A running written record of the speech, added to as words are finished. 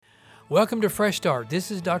Welcome to Fresh Start.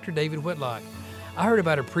 This is Dr. David Whitlock. I heard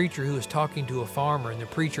about a preacher who was talking to a farmer, and the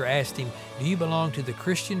preacher asked him, "Do you belong to the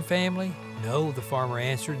Christian family?" "No," the farmer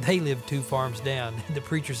answered. "They live 2 farms down." And the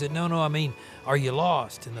preacher said, No, I mean, are you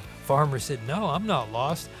lost?" And the farmer said, "No, I'm not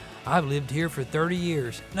lost. I've lived here for 30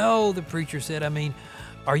 years. "No," the preacher said, "I mean,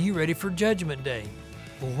 are you ready for Judgment Day?"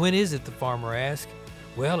 "Well, when is it?" the farmer asked.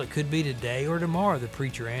 "Well, it could be today or tomorrow," the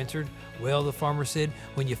preacher answered. "Well," the farmer said,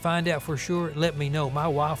 "when you find out for sure, let me know. My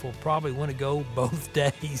wife will probably want to go both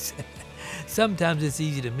days." Sometimes it's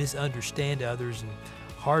easy to misunderstand others and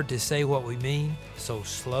hard to say what we mean. So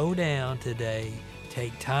slow down today.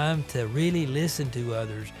 Take time to really listen to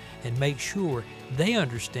others and make sure they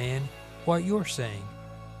understand what you're saying.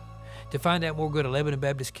 To find out more, go to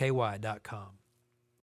LebanonBaptistKY.com.